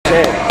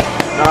10,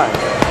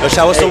 9. Yo,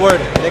 Shad, what's the word?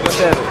 7, 6.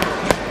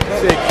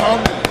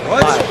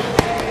 What?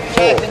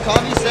 Can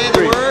Connie say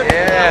the word?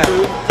 Yeah.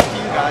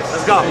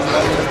 Let's go.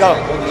 Let's go.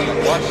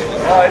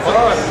 Oh, it's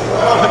on.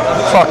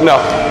 Fuck no.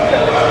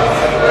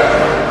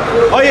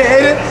 Oh yeah,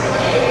 Adin.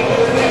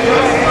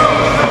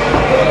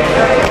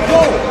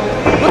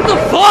 What the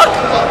fuck?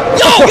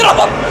 Yo, get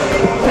up!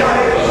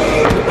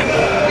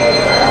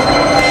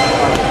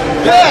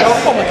 Yes.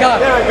 Oh my god.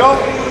 There we go.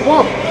 Come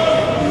on.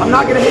 I'm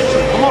not gonna hit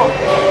you. Come on.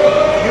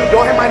 You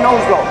don't hit my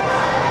nose though.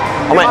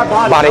 I'm my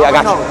body. I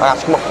got you. I got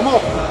you. Come on. Come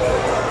on.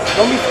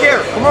 Don't be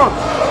scared. Come on.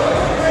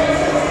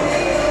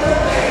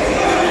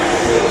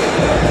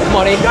 Come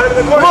on, Adin. Got him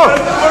in the corner. Come on.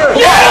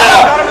 Yeah!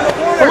 Got him in the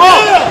corner. Come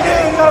on.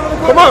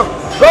 Come on.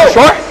 Go.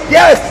 Sure?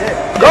 Yes.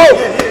 Go.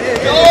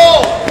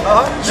 Go!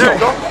 There you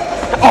go.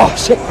 Oh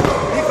shit.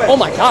 Oh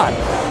my god.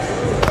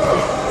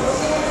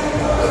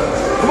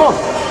 Come on.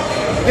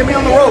 Get me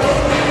on the rope.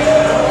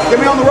 Get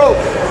me on the rope.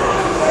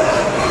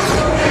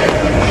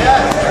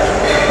 Yes.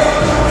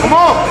 Come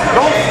on.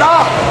 Don't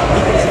stop.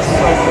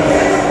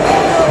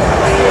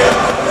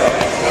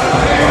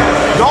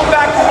 Don't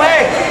back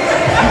away.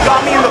 You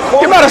got me in the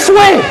corner. You're about to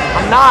swing.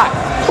 I'm not.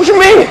 What you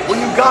mean?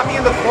 When you got me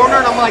in the corner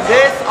and I'm like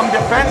this, I'm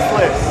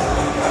defenseless.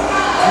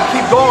 You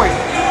keep going.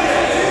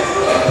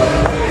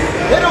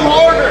 Hit him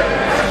harder!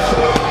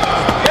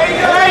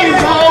 There you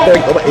go. There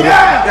you go.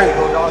 Yeah. There you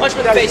go, dog. Punch me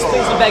in the face,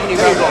 please. I'm begging you.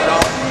 There you go,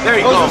 dog. There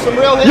you Those go. are some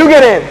real hits. You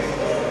get in.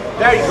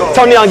 There you go.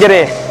 Tell N3on get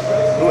in.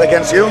 Who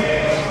against you?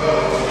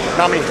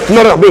 Not me.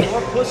 No, me.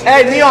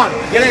 Hey, N3on,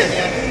 get in.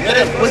 Get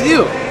it. With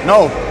you.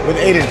 No, with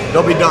Adin.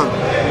 They'll be done.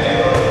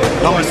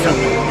 No one's done.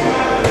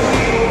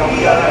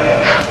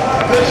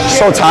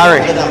 So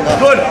tiring.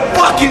 Good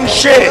fucking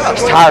shit.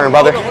 It's tiring,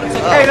 brother.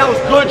 Hey, that was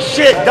good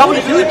shit. W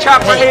in the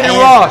chat for Adin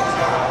Ross.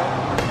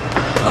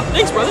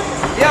 Thanks, brother.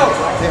 Yo,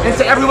 and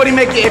to everybody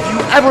make it, if you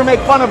ever make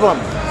fun of him,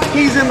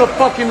 he's in the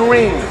fucking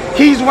ring.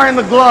 He's wearing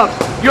the gloves.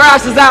 Your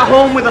ass is at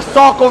home with a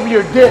sock over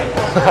your dick.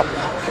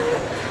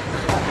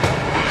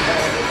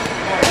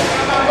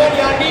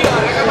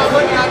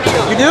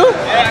 You do?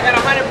 Yeah, I got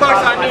 $100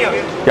 on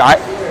N3on. Yeah,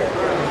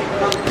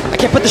 I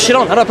can't put the shit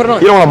on. How do I put it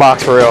on? you don't want to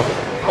box for real.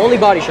 Only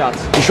body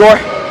shots. You sure?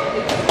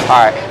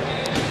 All right.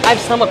 I have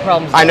stomach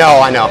problems. I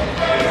know.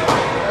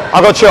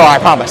 I'll go chill. I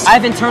promise. I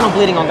have internal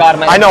bleeding on God.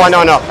 I know.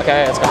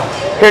 Okay, let's go.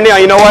 Here, N3on,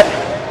 you know what?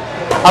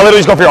 I'll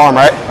literally just go for your arm,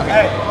 right?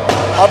 Hey,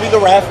 I'll be the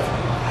ref.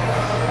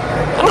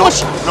 I don't want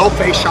you. No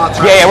face shots.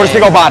 Right? Yeah, we're just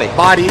gonna go body.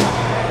 Body.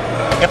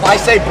 If I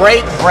say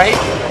break, break.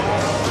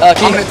 I'm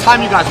gonna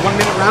time you guys 1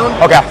 minute round.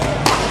 Okay.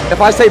 If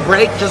I say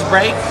break, just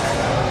break.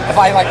 If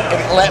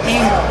let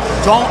me,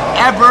 don't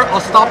ever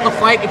stop the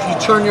fight if you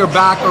turn your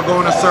back or go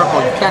in a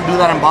circle. You can't do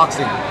that in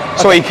boxing.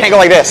 So you can't go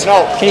like this.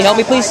 No. Can you help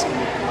me, please?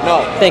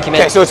 No. Thank you,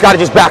 man. Okay, so it's got to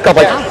just back up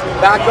like.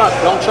 Back up.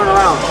 Don't turn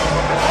around.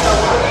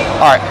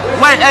 All right.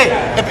 Wait, hey,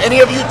 if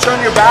any of you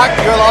turn your back,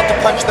 you're allowed to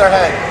punch their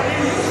head.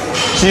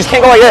 So you just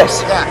can't go like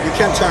this. Yeah, you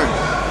can't turn.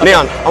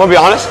 N3on, I'm gonna be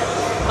honest.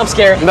 I'm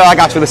scared. No, I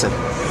got you. Listen,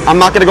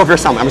 I'm not gonna go for your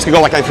stomach. I'm just gonna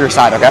go like for your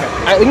side, okay?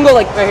 All right, we can go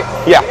like right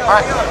here. Yeah. All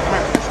right.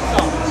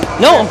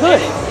 No, I'm good.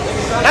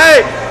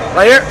 Hey,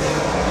 right here.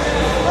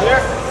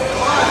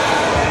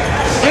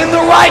 In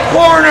the right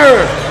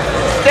corner,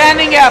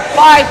 standing at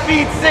 5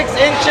 feet 6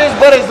 inches,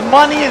 but his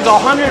money is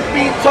 100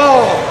 feet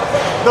tall.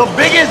 The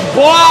biggest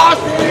boss,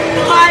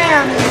 I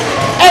am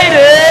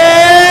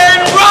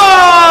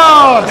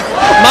N3on.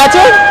 My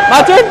turn?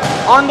 My turn?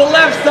 On the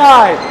left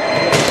side,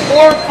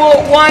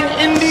 4'1"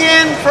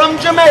 Indian from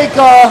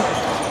Jamaica.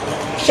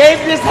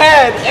 Shaved his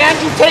head.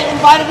 Andrew Tate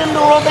invited him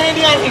to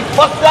Romania and he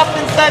fucked up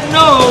and said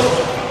no.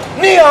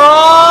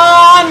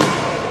 N3on!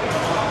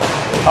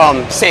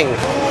 Sing.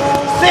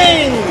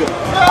 Sing!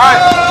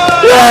 Alright.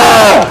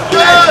 Yeah!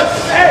 Yes!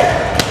 Hey!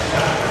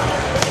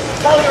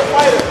 Tell your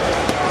fighter.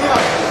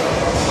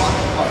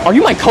 Are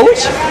you my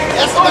coach?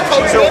 That's my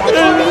coach.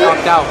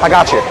 Knocked out. I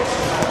got you.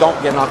 Don't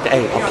get knocked out.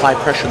 Hey, apply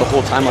pressure the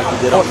whole time like you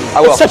did on me.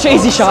 I will. It's such an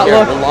easy shot,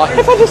 look. Wallahi.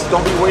 If I just...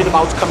 Don't be worried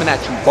about what's coming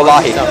at you.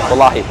 Wallahi.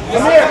 Wallahi.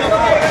 Come here.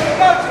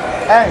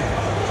 Hey.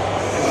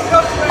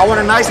 I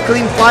want a nice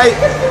clean fight.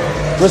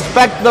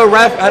 Respect the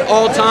ref at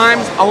all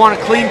times. I want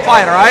a clean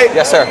fight, all right?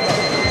 Yes, sir.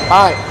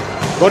 All right.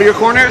 Go to your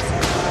corners.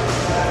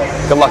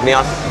 Good luck,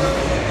 N3on.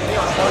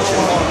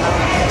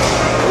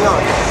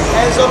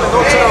 Hands up and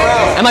don't turn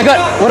around. Am I good?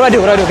 What do I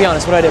do? Be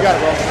honest. What do I do? You got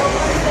it,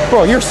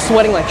 Bro, bro. you're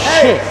sweating like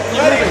shit.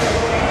 You ready?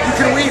 You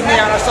can weave me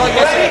out. I saw you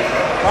yesterday.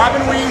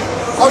 Robin weave.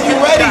 Are you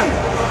ready?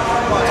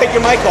 Take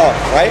your mic off,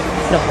 right?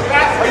 No.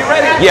 Are you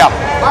ready? Yeah.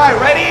 All right,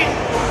 ready?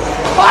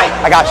 Fight!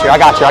 I got you.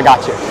 Get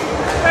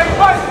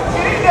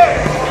in there!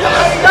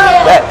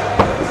 Bet.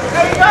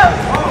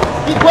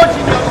 Keep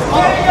punching me.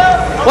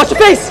 Watch your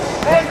face.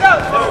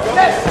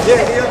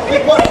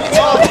 Keep punching me.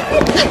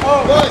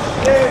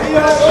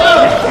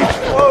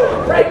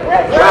 Break!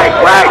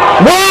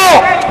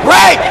 Whoa!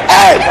 Break!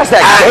 Hey! That's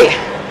that gay.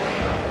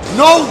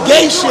 No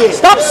gay shit!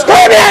 Stop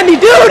screaming at me,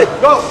 dude.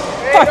 Go!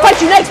 I'll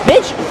fight you next,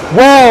 bitch.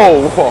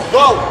 Whoa!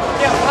 Go!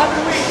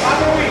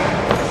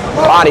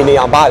 Body,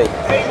 N3on, body.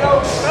 There you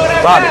go. Throw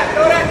that Body. jab.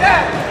 Throw that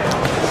jab.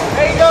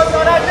 There you go.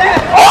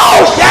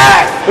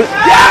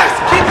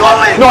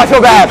 going. No, I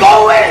feel bad. Keep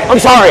going. I'm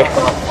sorry.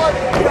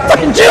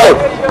 Fucking Jew!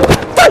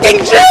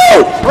 Fucking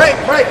Jew! Break.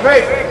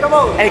 Come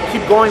on. Hey,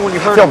 keep going when you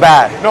I hurt feel him.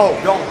 bad. No,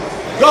 don't.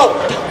 Go.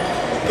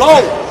 Come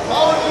on.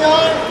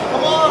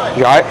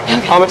 You alright?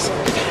 Thomas?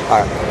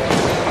 Alright.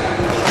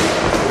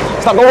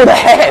 Stop going with the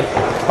head.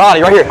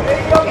 Body, right here.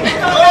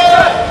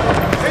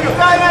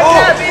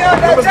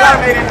 Numbers got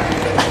him, Adin.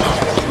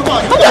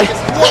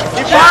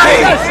 Keep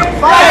fighting.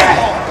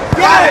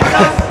 Get it.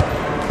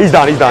 He's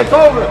done.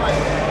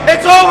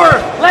 It's over.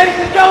 Ladies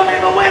and gentlemen,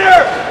 the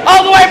winner,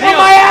 all the way from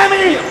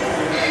Miami,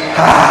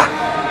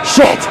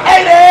 Shit.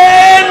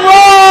 N3on.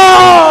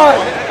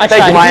 I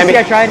Thank you, Miami.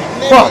 I tried.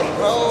 Fuck.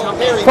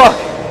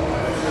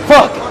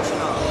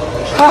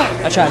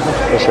 I tried.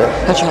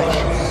 I tried.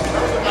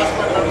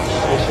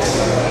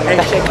 Hey,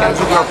 shake hands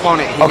with your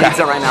opponent. He needs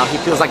it right now. He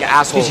feels like an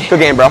asshole. Good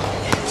game, bro.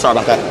 Sorry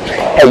about that.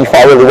 Hey, you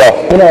fought really well.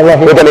 You know I love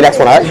you. We'll get me next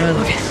one, alright? I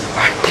love you.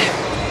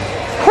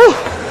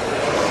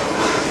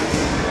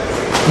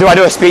 Do I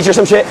do a speech or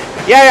some shit?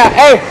 Yeah.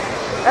 Hey,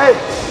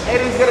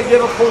 Adin's gonna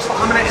give a post.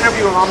 I'm gonna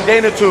interview him. I'm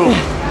Dana too.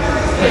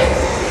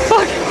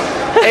 Fuck.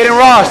 Adin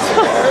Ross,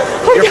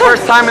 your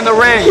first time in the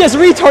ring. He has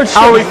retard shit.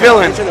 How are we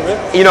feeling?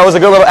 You know, it was a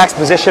good little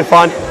exposition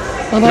fun.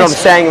 You know what I'm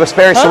saying? It was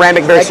very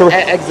ceramic, very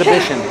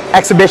Exhibition.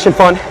 exhibition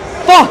fun.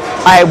 Fuck.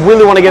 I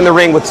really want to get in the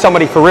ring with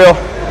somebody for real.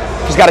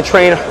 Just got to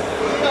train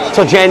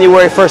until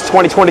January 1st,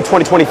 2020,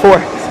 2024.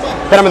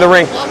 Then I'm in the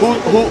ring.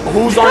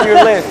 Who's on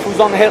your list? Who's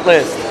on the hit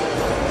list?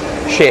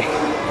 Shit.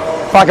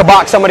 If I could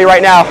box somebody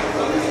right now,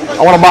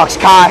 I want to box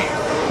Kai.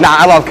 Nah,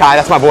 I love Kai.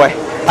 That's my boy.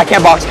 I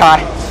can't box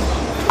Kai.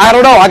 I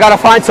don't know. I got to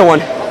find someone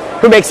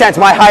who makes sense.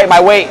 My height, my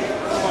weight.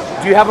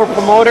 Do you have a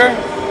promoter?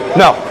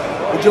 No.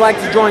 Would you like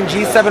to join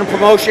G7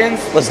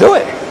 Promotions? Let's do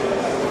it.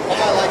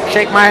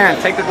 Shake my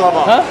hand. Take the glove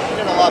off. Huh?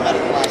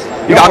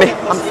 You got me?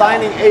 I'm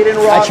signing Adin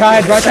Ross. I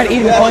tried, bro. I tried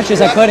eating the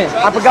punches. I couldn't.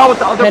 I forgot what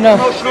the other I know.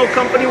 promotional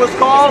company was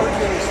called.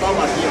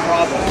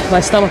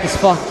 My stomach is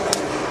fucked.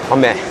 Oh,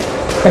 man.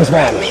 Thanks for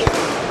having me.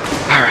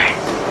 All right.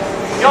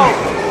 Yo,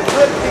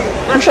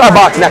 Who should I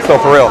box next, though,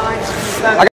 for real?